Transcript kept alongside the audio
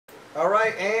All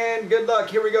right, and good luck.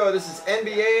 Here we go. This is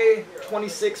NBA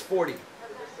 2640.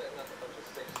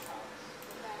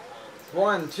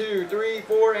 1, 2, 3,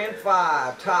 4, and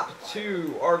 5. Top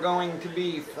 2 are going to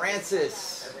be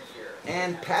Francis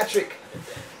and Patrick.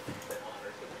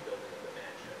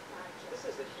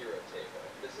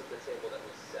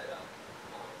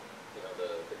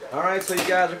 All right, so you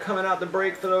guys are coming out the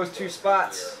break for those 2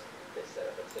 spots.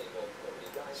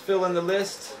 Let's fill in the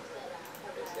list.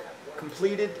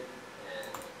 Completed.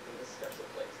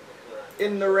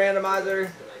 In the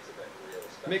randomizer.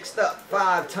 Mixed up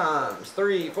 5 times.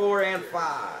 3, 4, and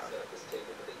 5.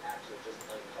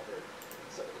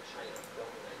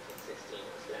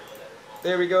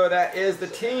 There we go. That is the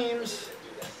teams.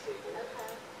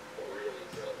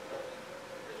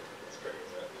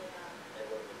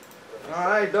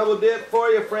 Alright, double dip for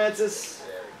you, Francis.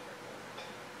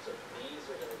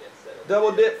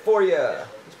 Double dip for you.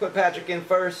 Let's put Patrick in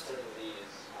first.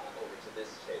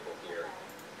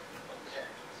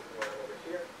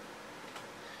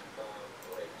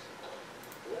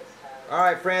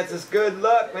 Alright, Francis, good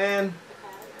luck, man.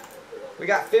 We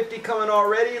got 50 coming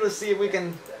already. Let's see if we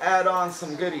can add on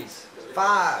some goodies.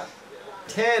 5,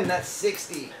 10, that's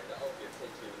 60.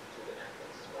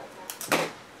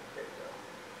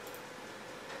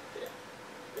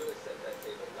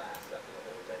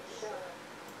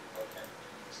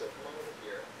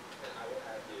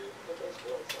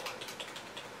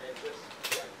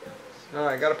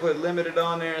 Alright, got to put limited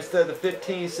on there instead of the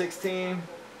 15, 16.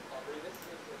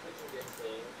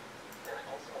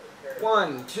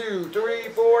 1, 2, 3,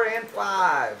 4, and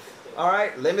 5.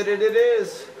 Alright, limited it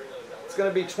is. It's going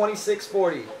to be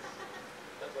 2640.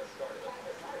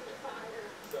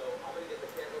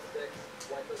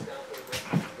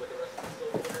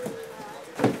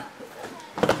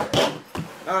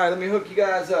 Alright, let me hook you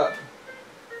guys up.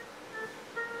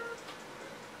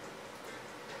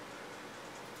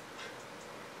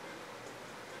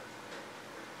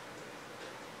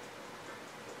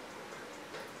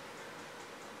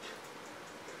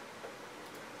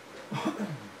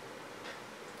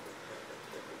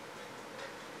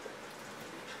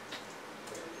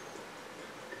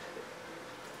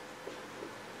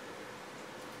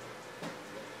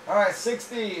 Alright,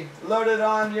 60 loaded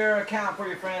on your account for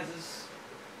you, Francis.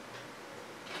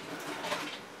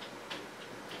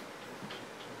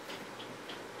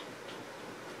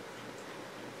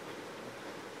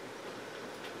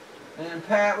 And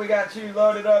Pat, we got you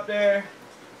loaded up there.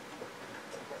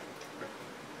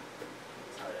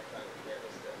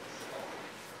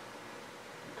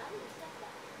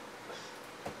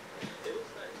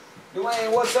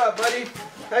 Dwayne, what's up, buddy?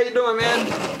 How you doing,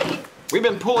 man? We've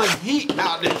been pulling heat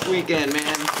out this weekend,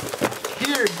 man.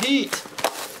 Pure heat.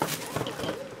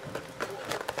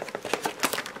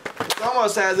 It's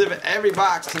almost as if every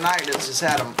box tonight has just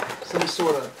had some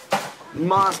sort of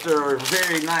monster or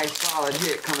very nice solid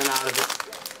hit coming out of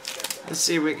it. Let's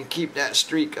see if we can keep that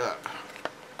streak up.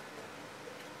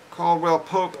 Caldwell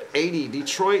Pope 80,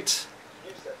 Detroit.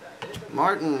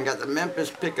 Martin got the Memphis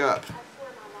pickup.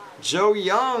 Joe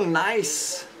Young,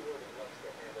 nice.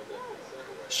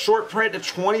 Short print to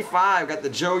 25, got the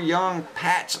Joe Young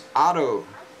patch auto.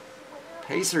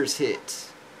 Pacers hit.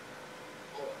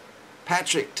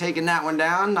 Patrick taking that one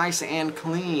down, nice and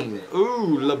clean.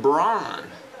 Ooh, LeBron.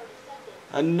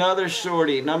 Another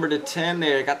shorty, number to 10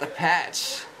 there, got the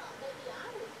patch.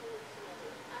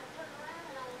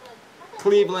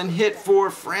 Cleveland hit for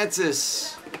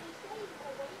Francis.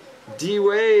 D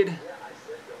Wade.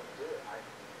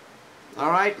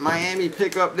 Alright, Miami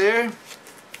pickup there.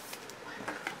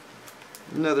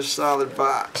 Another solid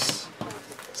box.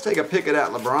 Let's take a pick of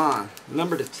that LeBron.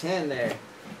 Number to 10 there.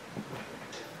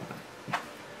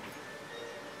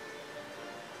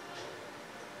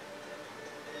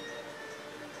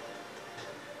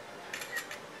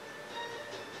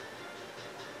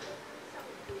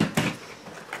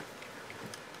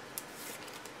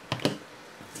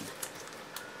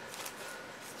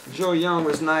 Joe Young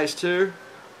was nice too.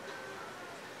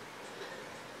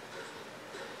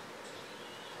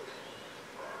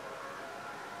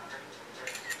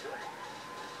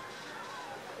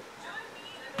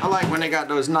 I like when they got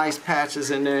those nice patches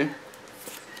in there.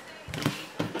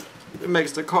 It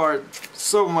makes the card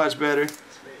so much better.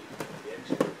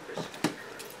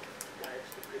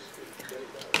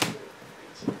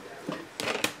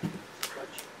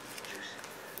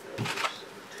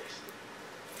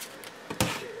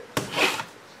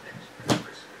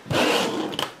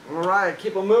 Alright,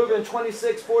 keep them moving.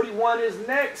 2641 is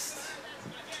next.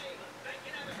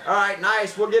 Alright,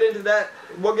 nice. We'll get into that.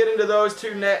 We'll get into those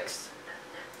two next.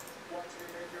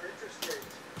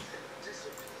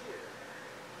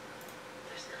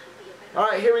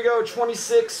 Alright, here we go.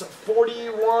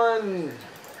 26-41.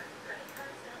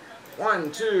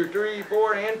 1, 2, 3,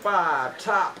 4, and 5.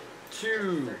 Top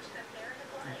 2.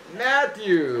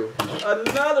 Matthew.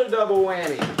 Another double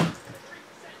whammy.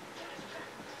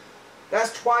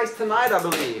 That's twice tonight, I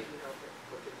believe.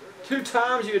 2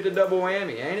 times you get the double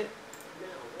whammy, ain't it?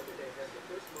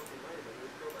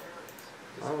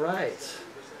 Alright.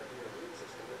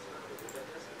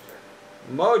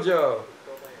 Mojo.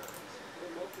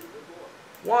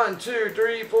 1, 2,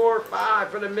 3, 4, 5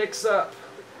 for the mix-up.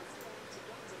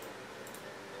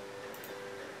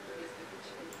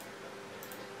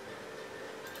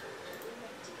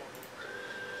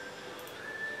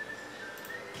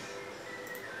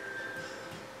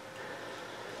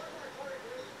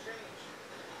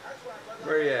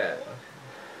 Where you at?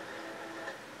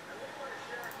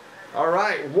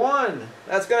 Alright, 1.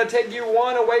 That's going to take you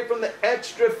 1 away from the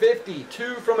extra 50.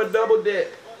 2 from a double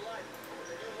dip.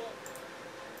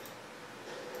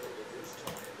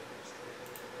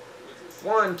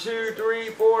 One, 2, 3,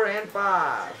 4, and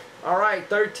 5. Alright,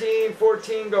 13,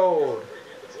 14 gold.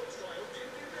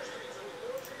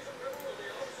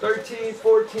 13,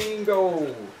 14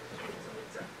 gold.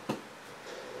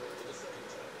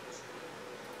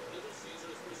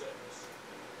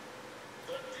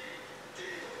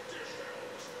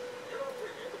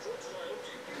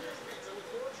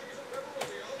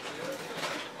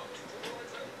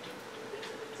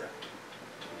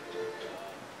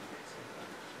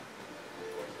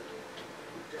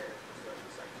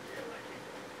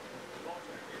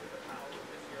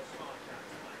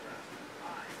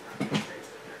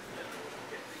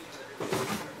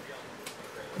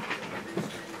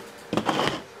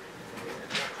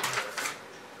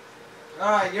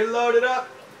 Alright, you're loaded up.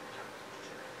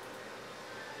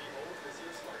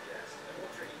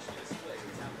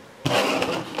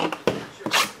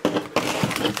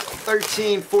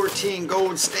 $13, $14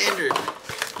 gold standard.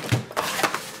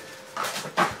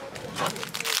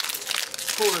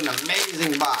 Pulled an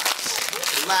amazing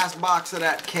box. The last box of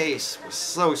that case was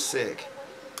so sick.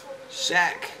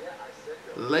 Shaq,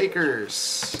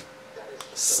 Lakers,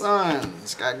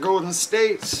 Suns, got Golden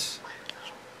State.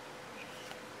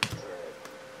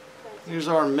 Here's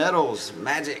our medals.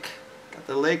 Magic, got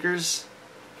the Lakers.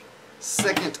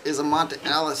 Second is a Monte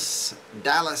Ellis,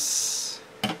 Dallas.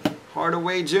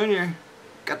 Hardaway Jr.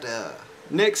 got the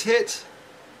Knicks hit.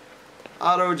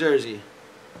 Auto jersey.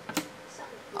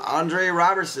 Andre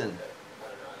Robertson.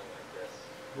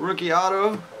 Rookie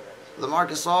auto.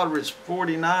 LaMarcus Aldridge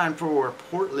 49 for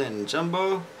Portland.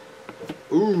 Jumbo.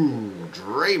 Ooh,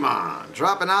 Draymond.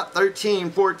 Dropping out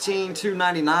 13, 14,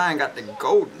 $2.99. Got the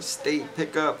Golden State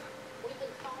pickup.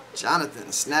 Jonathan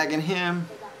snagging him.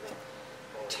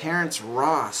 Terrence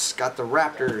Ross got the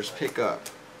Raptors pickup.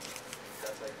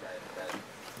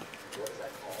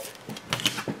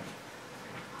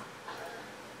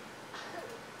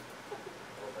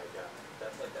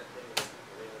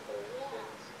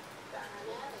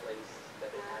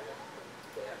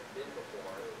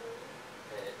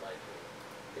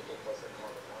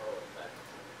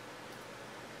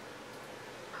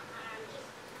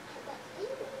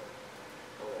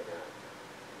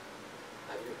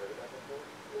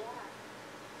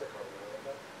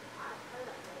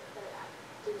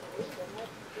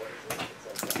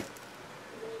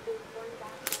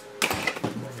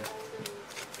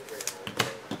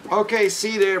 Okay,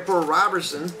 see there for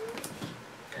Robertson.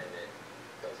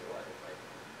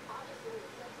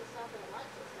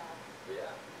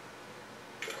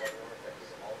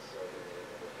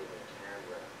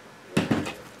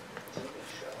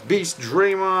 Beast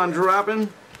Draymond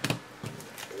dropping.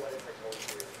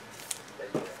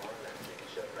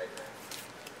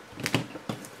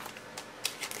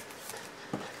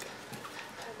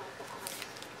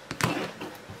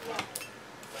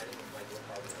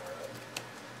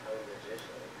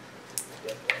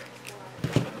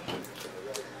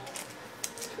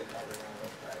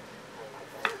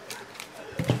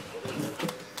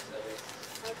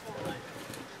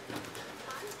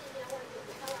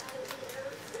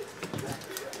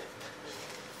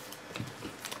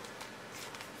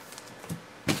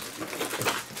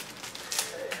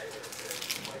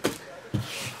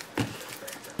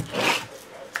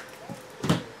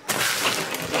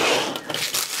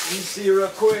 Let me see real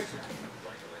quick.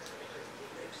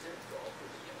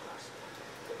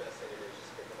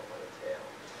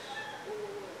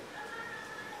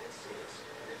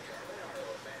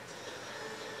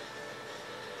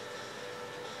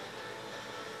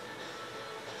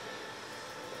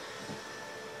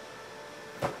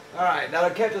 Alright, that'll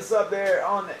catch us up there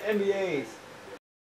on the NBAs.